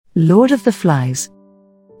Lord of the Flies.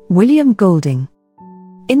 William Golding.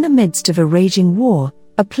 In the midst of a raging war,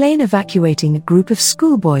 a plane evacuating a group of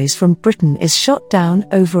schoolboys from Britain is shot down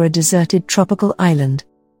over a deserted tropical island.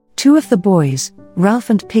 Two of the boys, Ralph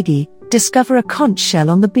and Piggy, discover a conch shell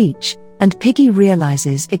on the beach, and Piggy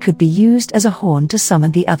realizes it could be used as a horn to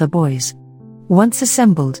summon the other boys. Once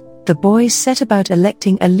assembled, the boys set about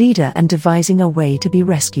electing a leader and devising a way to be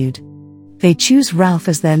rescued. They choose Ralph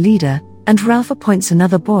as their leader, and Ralph appoints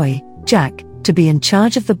another boy, Jack, to be in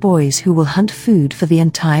charge of the boys who will hunt food for the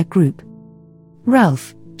entire group.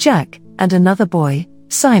 Ralph, Jack, and another boy,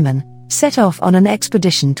 Simon, set off on an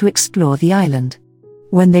expedition to explore the island.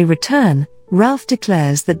 When they return, Ralph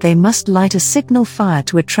declares that they must light a signal fire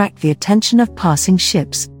to attract the attention of passing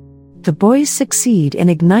ships. The boys succeed in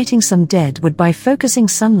igniting some dead wood by focusing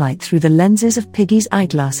sunlight through the lenses of Piggy's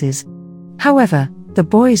eyeglasses. However, the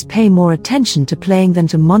boys pay more attention to playing than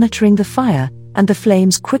to monitoring the fire, and the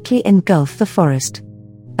flames quickly engulf the forest.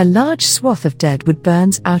 A large swath of dead wood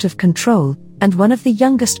burns out of control, and one of the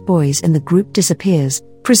youngest boys in the group disappears,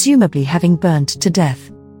 presumably having burnt to death.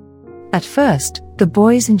 At first, the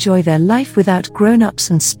boys enjoy their life without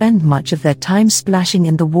grown-ups and spend much of their time splashing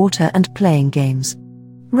in the water and playing games.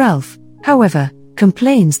 Ralph, however,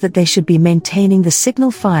 complains that they should be maintaining the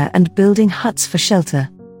signal fire and building huts for shelter.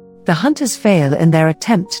 The hunters fail in their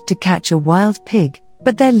attempt to catch a wild pig,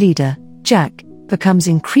 but their leader, Jack, becomes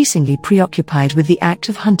increasingly preoccupied with the act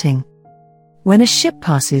of hunting. When a ship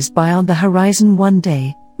passes by on the horizon one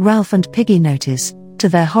day, Ralph and Piggy notice, to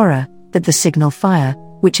their horror, that the signal fire,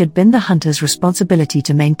 which had been the hunter's responsibility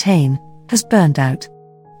to maintain, has burned out.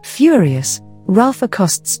 Furious, Ralph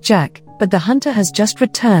accosts Jack, but the hunter has just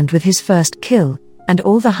returned with his first kill, and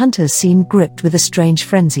all the hunters seem gripped with a strange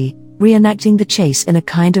frenzy, reenacting the chase in a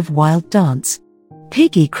kind of wild dance.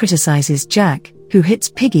 Piggy criticizes Jack, who hits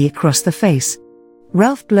Piggy across the face.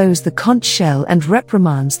 Ralph blows the conch shell and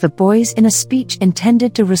reprimands the boys in a speech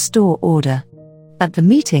intended to restore order. At the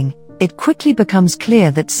meeting, it quickly becomes clear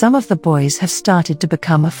that some of the boys have started to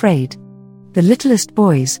become afraid. The littlest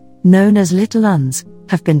boys, known as Little Uns,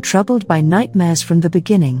 have been troubled by nightmares from the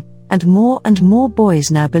beginning, and more boys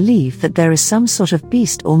now believe that there is some sort of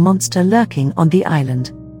beast or monster lurking on the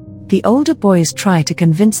island. The older boys try to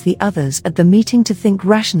convince the others at the meeting to think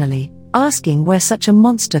rationally, asking where such a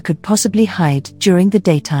monster could possibly hide during the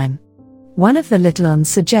daytime. One of the Little Uns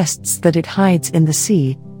suggests that it hides in the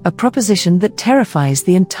sea, a proposition that terrifies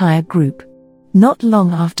the entire group. Not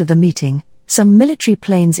long after the meeting, some military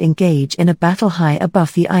planes engage in a battle high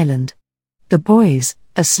above the island. The boys,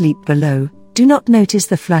 asleep below, do not notice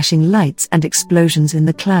the flashing lights and explosions in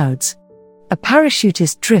the clouds. A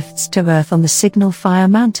parachutist drifts to Earth on the Signal Fire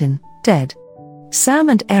Mountain, dead. Sam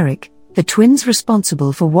and Eric, the twins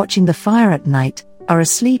responsible for watching the fire at night, are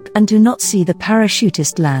asleep and do not see the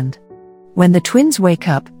parachutist land. When the twins wake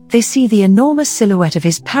up, they see the enormous silhouette of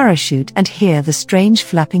his parachute and hear the strange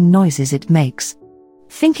flapping noises it makes.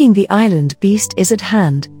 Thinking the island beast is at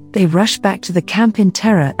hand, they rush back to the camp in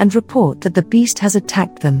terror and report that the beast has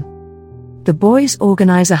attacked them. The boys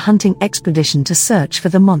organize a hunting expedition to search for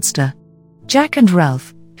the monster. Jack and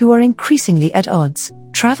Ralph, who are increasingly at odds,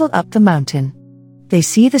 travel up the mountain. They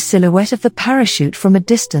see the silhouette of the parachute from a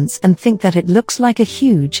distance and think that it looks like a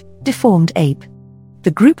huge, deformed ape.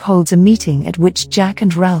 The group holds a meeting at which Jack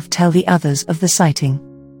and Ralph tell the others of the sighting.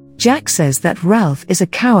 Jack says that Ralph is a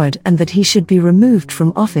coward and that he should be removed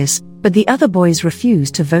from office, but the other boys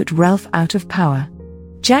refuse to vote Ralph out of power.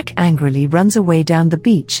 Jack angrily runs away down the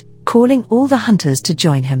beach, calling all the hunters to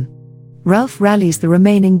join him. Ralph rallies the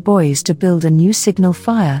remaining boys to build a new signal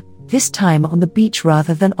fire, this time on the beach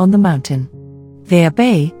rather than on the mountain. They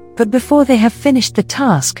obey, but before they have finished the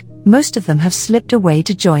task, most of them have slipped away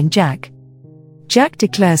to join Jack. Jack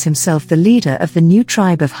declares himself the leader of the new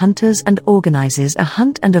tribe of hunters and organizes a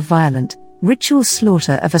hunt and a violent, ritual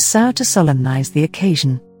slaughter of a sow to solemnize the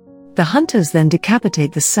occasion. The hunters then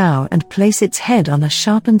decapitate the sow and place its head on a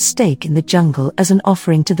sharpened stake in the jungle as an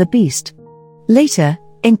offering to the beast. Later,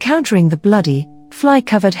 encountering the bloody,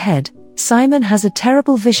 fly-covered head, Simon has a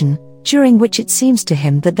terrible vision, during which it seems to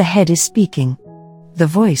him that the head is speaking. The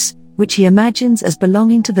voice, which he imagines as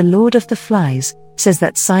belonging to the Lord of the Flies, says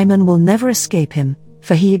that Simon will never escape him,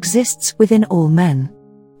 for he exists within all men.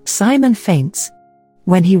 Simon faints.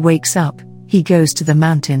 When he wakes up, he goes to the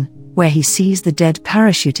mountain, where he sees the dead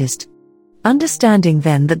parachutist. Understanding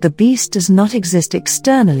then that the beast does not exist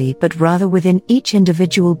externally but rather within each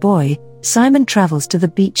individual boy, Simon travels to the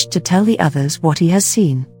beach to tell the others what he has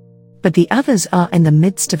seen. But the others are in the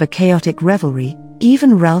midst of a chaotic revelry.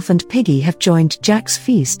 Even Ralph and Piggy have joined Jack's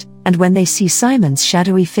feast, and when they see Simon's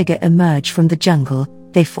shadowy figure emerge from the jungle,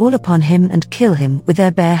 they fall upon him and kill him with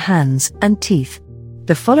their bare hands and teeth.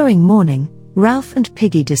 The following morning, Ralph and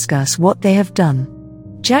Piggy discuss what they have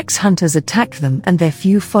done. Jack's hunters attack them and their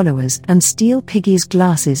few followers and steal Piggy's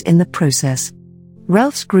glasses in the process.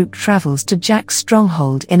 Ralph's group travels to Jack's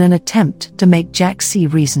stronghold in an attempt to make Jack see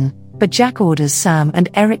reason, but Jack orders Sam and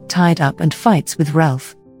Eric tied up and fights with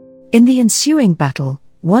Ralph. In the ensuing battle,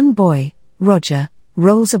 one boy, Roger,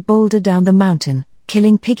 rolls a boulder down the mountain,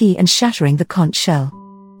 killing Piggy and shattering the conch shell.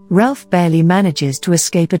 Ralph barely manages to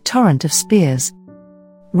escape a torrent of spears.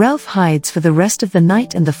 Ralph hides for the rest of the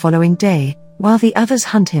night and the following day, while the others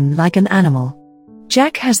hunt him like an animal.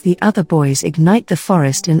 Jack has the other boys ignite the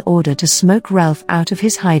forest in order to smoke Ralph out of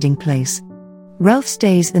his hiding place. Ralph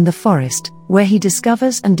stays in the forest, where he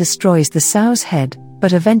discovers and destroys the sow's head,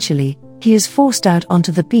 but eventually, he is forced out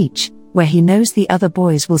onto the beach, where he knows the other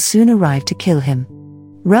boys will soon arrive to kill him.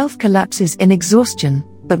 Ralph collapses in exhaustion,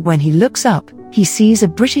 but when he looks up, he sees a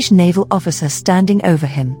British naval officer standing over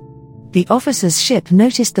him. The officer's ship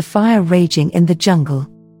noticed the fire raging in the jungle.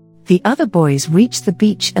 The other boys reach the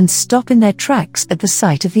beach and stop in their tracks at the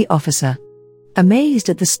sight of the officer. Amazed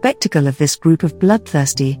at the spectacle of this group of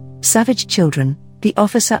bloodthirsty, savage children, the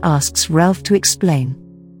officer asks Ralph to explain.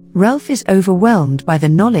 Ralph is overwhelmed by the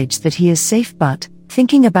knowledge that he is safe, but,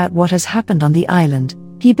 thinking about what has happened on the island,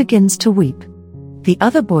 he begins to weep. The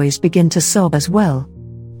other boys begin to sob as well.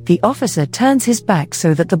 The officer turns his back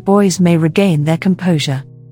so that the boys may regain their composure.